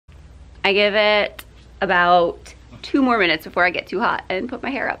I give it about 2 more minutes before I get too hot and put my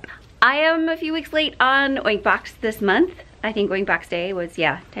hair up. I am a few weeks late on Oinkbox this month. I think Oinkbox Day was,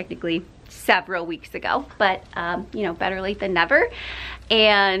 yeah, technically several weeks ago, but you know, better late than never.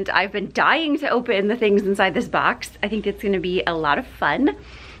 And I've been dying to open the things inside this box. I think it's gonna be a lot of fun.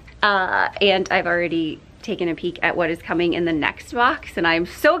 And I've already taken a peek at what is coming in the next box, and I'm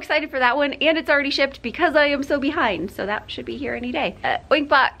so excited for that one, and it's already shipped because I am so behind, so that should be here any day.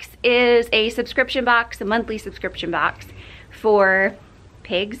 Oinkbox is a subscription box, a monthly subscription box for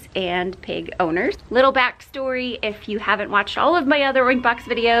pigs and pig owners. Little backstory, if you haven't watched all of my other Oinkbox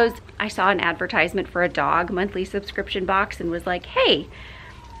videos, I saw an advertisement for a dog monthly subscription box and was like, hey,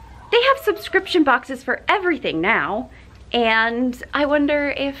 they have subscription boxes for everything now, and I wonder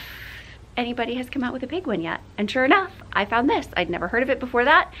if anybody has come out with a pig one yet. And sure enough, I found this. I'd never heard of it before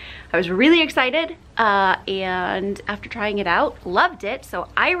that. I was really excited, and after trying it out, loved it, so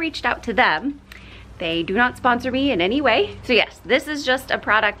I reached out to them. They do not sponsor me in any way. So yes, this is just a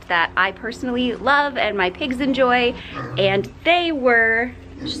product that I personally love and my pigs enjoy, and they were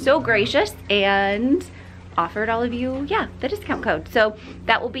so gracious and offered all of you, yeah, the discount code. So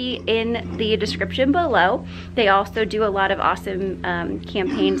that will be in the description below. They also do a lot of awesome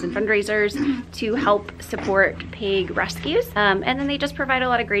campaigns and fundraisers to help support pig rescues. And then they just provide a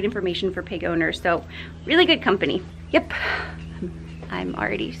lot of great information for pig owners. So really good company. Yep, I'm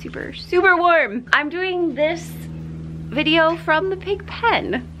already super, super warm. I'm doing this video from the pig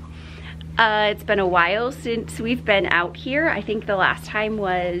pen. It's been a while since we've been out here. I think the last time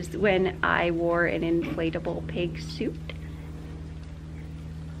was when I wore an inflatable pig suit.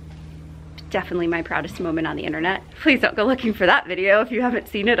 Definitely my proudest moment on the internet. Please don't go looking for that video if you haven't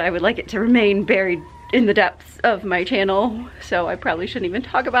seen it. I would like it to remain buried in the depths of my channel, so I probably shouldn't even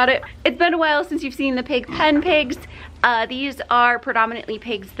talk about it. It's been a while since you've seen the pig pen pigs. These are predominantly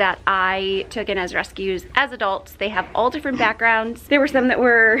pigs that I took in as rescues as adults. They have all different backgrounds. There were some that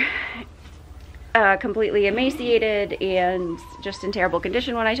were completely emaciated and just in terrible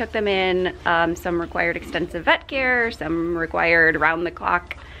condition when I took them in. Some required extensive vet care, some required round the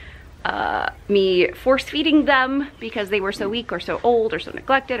clock me force feeding them because they were so weak or so old or so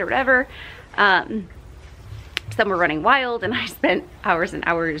neglected or whatever. Some were running wild, and I spent hours and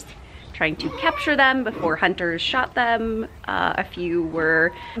hours trying to capture them before hunters shot them. A few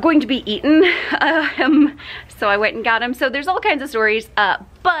were going to be eaten, so I went and got them. So there's all kinds of stories,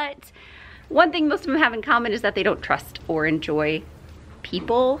 but one thing most of them have in common is that they don't trust or enjoy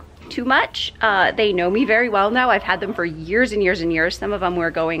people too much. They know me very well now. I've had them for years and years and years. Some of them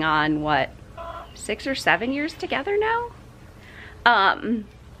were going on, what, 6 or 7 years together now?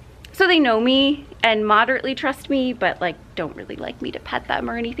 So they know me and moderately trust me, but like don't really like me to pet them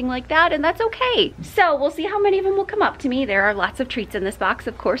or anything like that, and that's okay. So we'll see how many of them will come up to me. There are lots of treats in this box,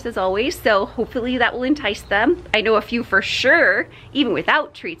 of course, as always, so hopefully that will entice them. I know a few for sure, even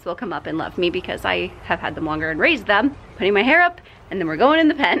without treats, will come up and love me because I have had them longer and raised them. Putting my hair up, and then we're going in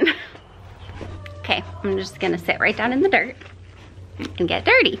the pen. Okay, I'm just gonna sit right down in the dirt and get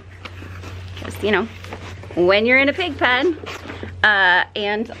dirty. Because, you know, when you're in a pig pen,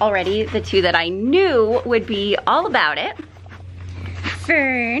 and already the two that I knew would be all about it.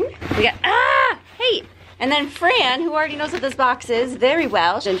 Fern, we got, hey, and then Fran, who already knows what this box is very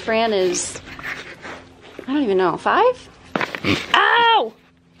well. And Fran is, I don't even know, 5? Ow!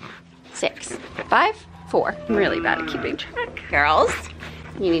 6, 5, 4. I'm really bad at keeping track. Girls,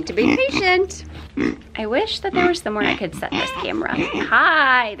 you need to be patient. I wish that there was somewhere I could set this camera.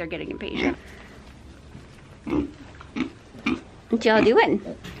 Hi, they're getting impatient. What y'all doing?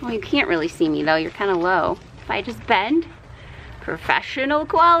 Well, you can't really see me though, you're kind of low. If I just bend, professional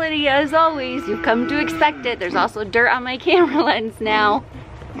quality as always. You've come to expect it. There's also dirt on my camera lens now.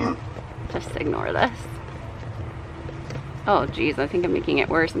 Just ignore this. Oh geez, I think I'm making it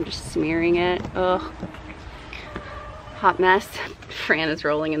worse. I'm just smearing it. Ugh. Hot mess. Fran is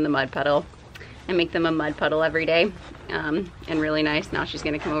rolling in the mud puddle. I make them a mud puddle every day. And really nice. Now she's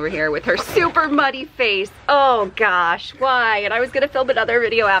gonna come over here with her super muddy face. Oh gosh, why? And I was gonna film another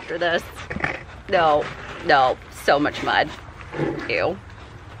video after this. No, no, so much mud. Ew.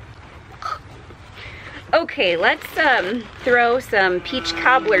 Okay, let's throw some peach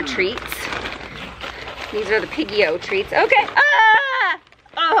cobbler treats. These are the Piggy-O treats. Okay,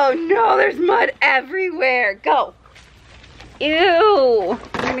 oh no, there's mud everywhere. Go. Ew.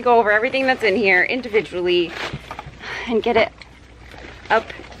 I'm gonna go over everything that's in here individually and get it up,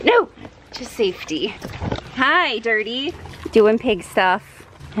 no, to safety. Hi, dirty. Doing pig stuff.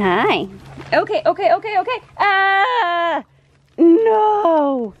 Hi. Okay, okay, okay, okay.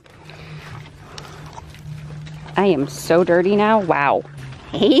 No. I am so dirty now, wow.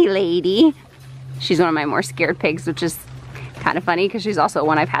 Hey, lady. She's one of my more scared pigs, which is kind of funny because she's also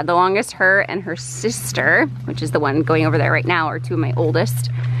one I've had the longest. Her and her sister, which is the one going over there right now, are two of my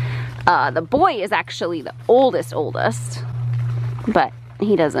oldest. The boy is actually the oldest, but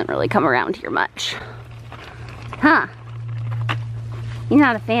he doesn't really come around here much. Huh. He's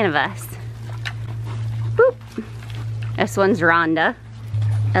not a fan of us. Boop. This one's Rhonda.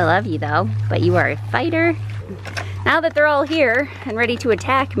 I love you though, but you are a fighter. Now that they're all here and ready to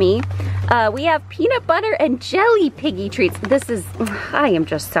attack me, we have peanut butter and jelly piggy treats. This is, I am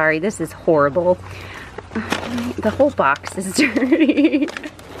just sorry, this is horrible. The whole box is dirty.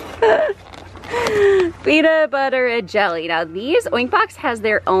 Peanut butter and jelly. Now these, Oinkbox has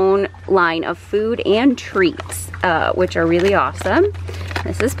their own line of food and treats, which are really awesome.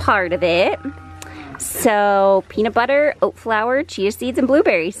 This is part of it. So peanut butter, oat flour, chia seeds, and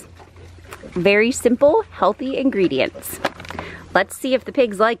blueberries. Very simple, healthy ingredients. Let's see if the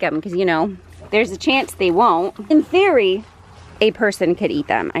pigs like them, because you know, there's a chance they won't. In theory, a person could eat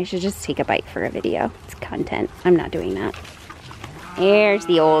them. I should just take a bite for a video. It's content. I'm not doing that. There's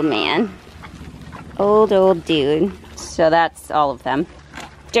the old man. Old dude. So that's all of them.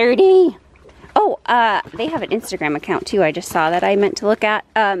 Dirty. Oh, they have an Instagram account too. I just saw that I meant to look at,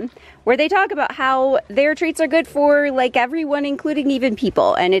 where they talk about how their treats are good for like everyone, including even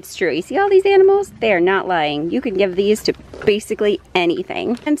people. And it's true. You see all these animals? They are not lying. You can give these to basically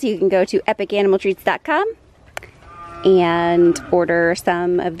anything. And so you can go to epicanimaltreats.com and order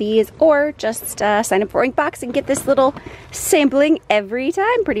some of these, or just sign up for Oinkbox and get this little sampling every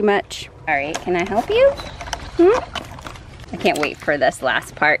time pretty much. All right, can I help you? I can't wait for this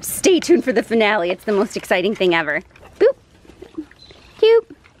last part. Stay tuned for the finale. It's the most exciting thing ever. Boop.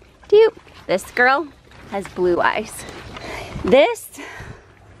 Doop. Doop. This girl has blue eyes. This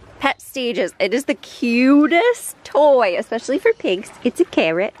Pet Stages, it is the cutest toy, especially for pigs. It's a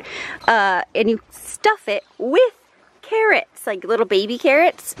carrot. And you stuff it with carrots, like little baby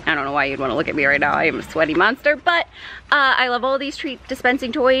carrots. I don't know why you'd want to look at me right now. I am a sweaty monster, but I love all these treat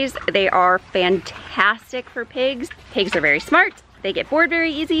dispensing toys. They are fantastic for pigs. Pigs are very smart. They get bored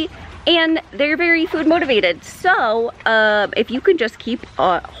very easy, and they're very food motivated. So if you can just keep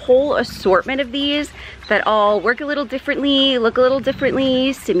a whole assortment of these that all work a little differently, look a little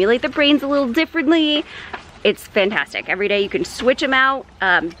differently, stimulate the brains a little differently, it's fantastic. Every day you can switch them out,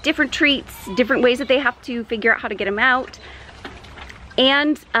 different treats, different ways that they have to figure out how to get them out.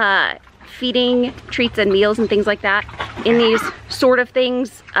 And feeding treats and meals and things like that in these sort of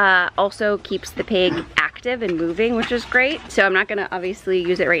things also keeps the pig active and moving, which is great. So I'm not gonna obviously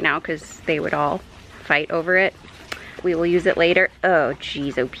use it right now because they would all fight over it. We will use it later. Oh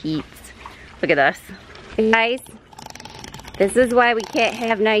geez, oh Pete's. Look at this. Guys, this is why we can't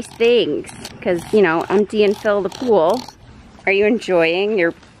have nice things. Because, you know, empty and fill the pool. Are you enjoying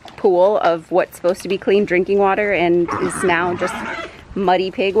your pool of what's supposed to be clean drinking water and is now just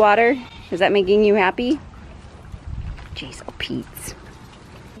muddy pig water? Is that making you happy? Jeez, oh Pete's.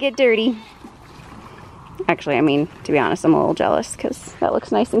 Get dirty. Actually, I mean, to be honest, I'm a little jealous because that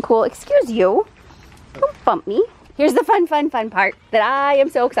looks nice and cool. Excuse you. Don't bump me. Here's the fun part that I am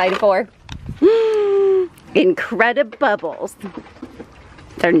so excited for. Incredibubbles.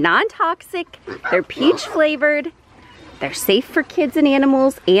 They're non-toxic, they're peach flavored, they're safe for kids and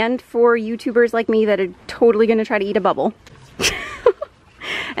animals and for YouTubers like me that are totally gonna try to eat a bubble.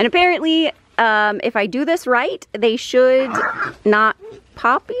 And apparently, if I do this right, they should not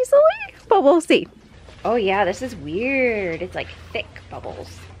pop easily, but we'll see. Oh yeah, this is weird. It's like thick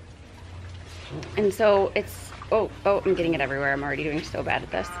bubbles. And so it's, oh, I'm getting it everywhere. I'm already doing so bad at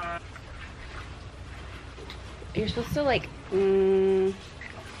this. You're supposed to like, I'm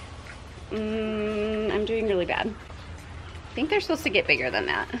doing really bad. I think they're supposed to get bigger than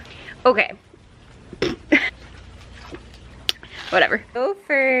that. Okay. Whatever. Go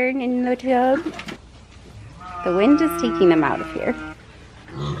Fern in the tub. The wind is taking them out of here.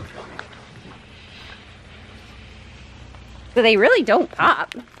 So they really don't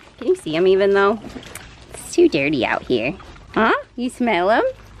pop. Can you see them even though? It's too dirty out here. Huh? You smell them?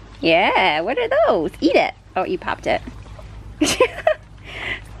 Yeah, what are those? Eat it. Oh, you popped it.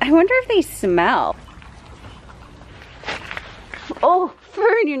 I wonder if they smell. Oh,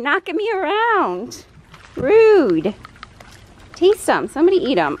 Fern, you're knocking me around. Rude. Taste some. Somebody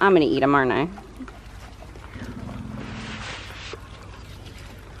eat them. I'm gonna eat them, aren't I?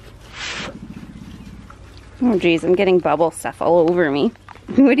 Oh geez, I'm getting bubble stuff all over me.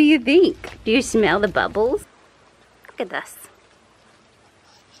 What do you think? Do you smell the bubbles? Look at this.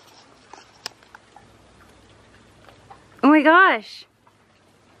 Oh my gosh.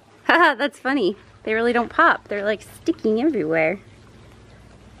 Haha, that's funny. They really don't pop. They're like sticking everywhere.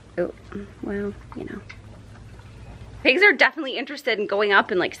 Oh, well, you know. Pigs are definitely interested in going up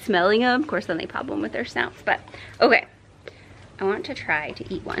and like smelling them. Of course, then they pop them with their snouts, but okay. I want to try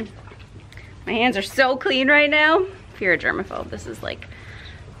to eat one. My hands are so clean right now. If you're a germaphobe, this is like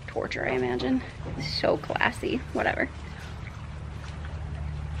torture, I imagine. It's so classy, whatever.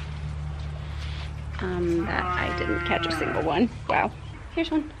 That I didn't catch a single one. Wow.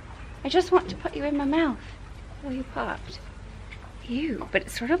 Here's one. I just want to put you in my mouth. Oh, you popped. Ew, but it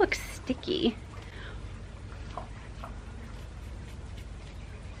sort of looks sticky.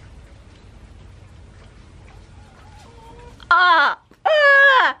 Ah!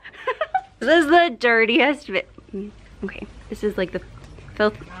 Ah! This is the dirtiest okay, this is like the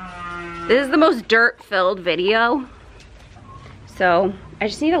filth. This is the most dirt-filled video. So, I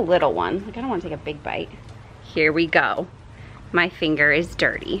just need a little one. Like, I don't want to take a big bite. Here we go. My finger is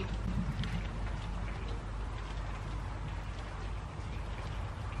dirty.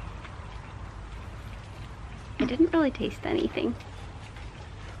 I didn't really taste anything.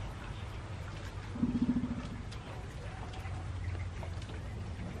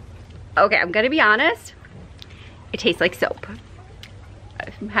 Okay, I'm gonna be honest. It tastes like soap.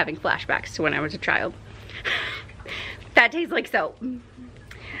 I'm having flashbacks to when I was a child. That tastes like soap.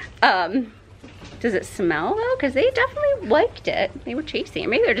 Does it smell though? Because they definitely liked it. They were chasing it.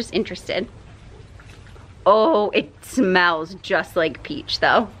 Maybe they're just interested. Oh, it smells just like peach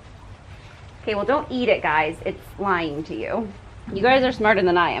though. Okay, well don't eat it, guys. It's lying to you. You guys are smarter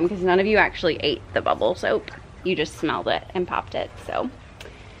than I am because none of you actually ate the bubble soap. You just smelled it and popped it, so.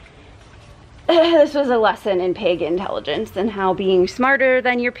 This was a lesson in pig intelligence and how being smarter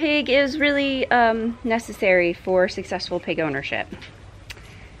than your pig is really necessary for successful pig ownership.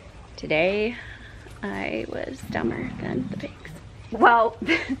 Today, I was dumber than the pigs. Well,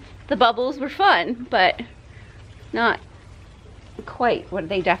 the bubbles were fun, but not quite what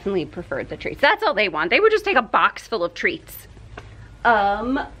they definitely preferred the treats. That's all they want. They would just take a box full of treats.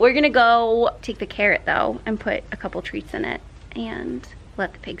 We're gonna go take the carrot though and put a couple treats in it and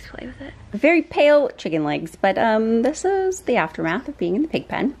let the pigs play with it. Very pale chicken legs, but this is the aftermath of being in the pig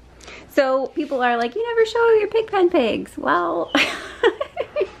pen. So people are like, you never show your pig pen pigs. Well,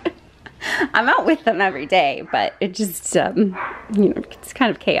 I'm out with them every day, but it just, you know, it's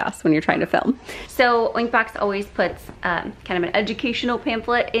kind of chaos when you're trying to film. So Oinkbox always puts kind of an educational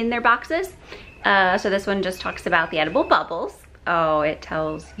pamphlet in their boxes. So this one just talks about the edible bubbles. Oh, it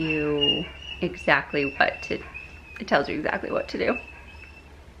tells you exactly what to do.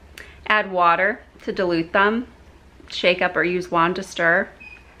 Add water to dilute them. Shake up or use wand to stir.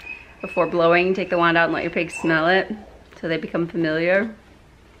 Before blowing, take the wand out and let your pigs smell it so they become familiar.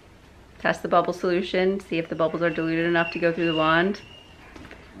 Test the bubble solution, see if the bubbles are diluted enough to go through the wand.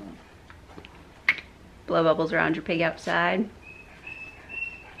 Blow bubbles around your pig outside.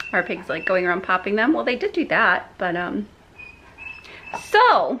 Our pigs like going around popping them. Well, they did do that, but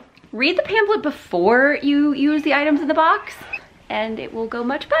so read the pamphlet before you use the items in the box and it will go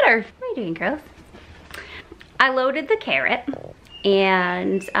much better. What are you doing, girls? I loaded the carrot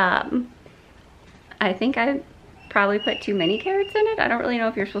and I think I probably put too many carrots in it. I don't really know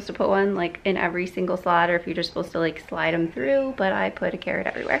if you're supposed to put one like in every single slot or if you're just supposed to like slide them through, but I put a carrot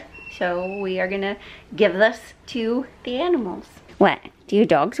everywhere. So we are gonna give this to the animals. What, do your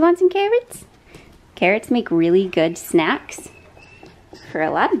dogs want some carrots? Carrots make really good snacks for a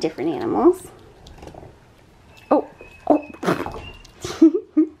lot of different animals. Oh.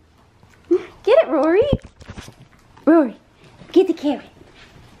 Get it, Rory. Rory, get the carrot.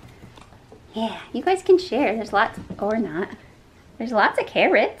 Yeah, you guys can share. There's lots, or not. There's lots of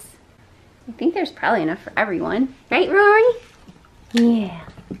carrots. I think there's probably enough for everyone. Right, Rory? Yeah.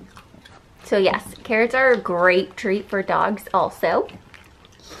 So yes, carrots are a great treat for dogs also.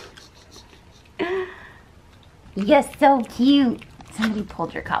 You're so cute. Somebody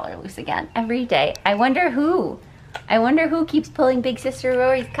pulled your collar loose again every day. I wonder who keeps pulling Big Sister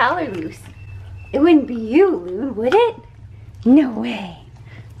Rory's collar loose. It wouldn't be you, Lou, would it? No way.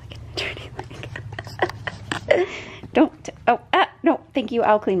 Look at the dirty leg. Don't, no, thank you.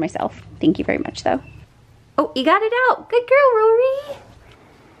 I'll clean myself. Thank you very much, though. Oh, you got it out. Good girl, Rory.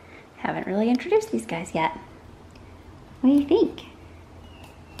 Haven't really introduced these guys yet. What do you think?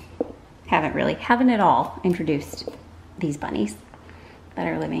 Haven't at all introduced these bunnies that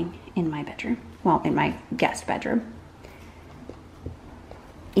are living in my bedroom. Well, in my guest bedroom.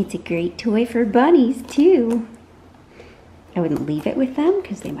 It's a great toy for bunnies, too. I wouldn't leave it with them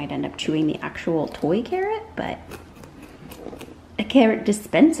because they might end up chewing the actual toy carrot, but a carrot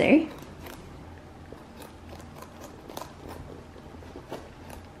dispenser.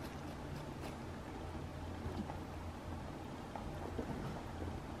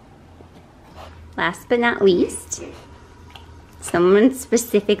 last but not least, someone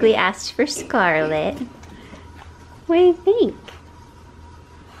specifically asked for Scarlet. What do you think?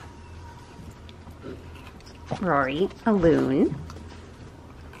 Rory, a loon.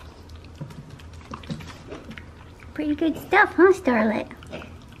 Pretty good stuff, huh, Starlet?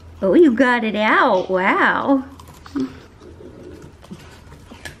 Oh, you got it out. Wow.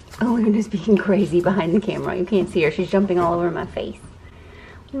 Oh, Luna's being crazy behind the camera. You can't see her. She's jumping all over my face.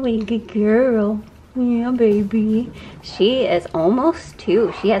 What a good girl. Yeah, baby. She is almost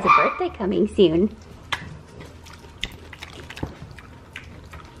 2. She has a birthday coming soon.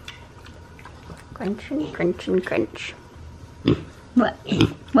 Crunch and crunch and crunch. What?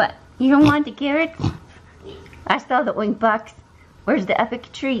 What? You don't want the carrot? I saw the Oinkbox. Where's the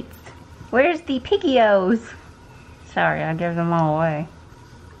epic treats? Where's the piggios? Sorry, I gave them all away.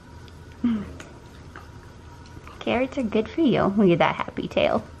 Carrots are good for you. Look at that happy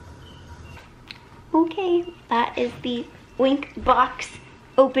tail. Okay, that is the Oinkbox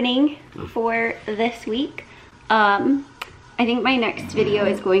opening for this week. I think my next video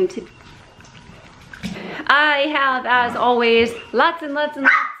is going to... I have, as always, lots and lots and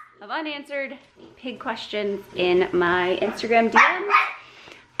lots of unanswered pig questions in my Instagram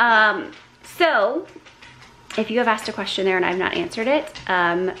DMs. So, if you have asked a question there and I've not answered it,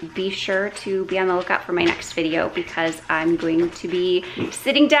 be sure to be on the lookout for my next video, because I'm going to be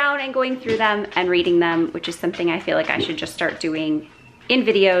sitting down and going through them and reading them, which is something I feel like I should just start doing in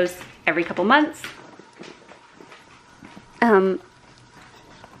videos every couple months.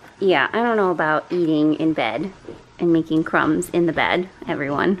 Yeah, I don't know about eating in bed and making crumbs in the bed,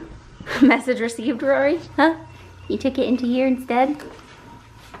 everyone. Message received, Rory? Huh? You took it into here instead?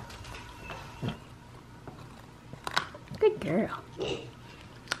 Good girl.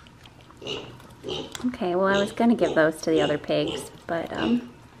 Okay, well, I was gonna give those to the other pigs, but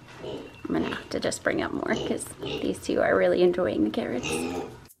I'm gonna have to just bring up more because these two are really enjoying the carrots.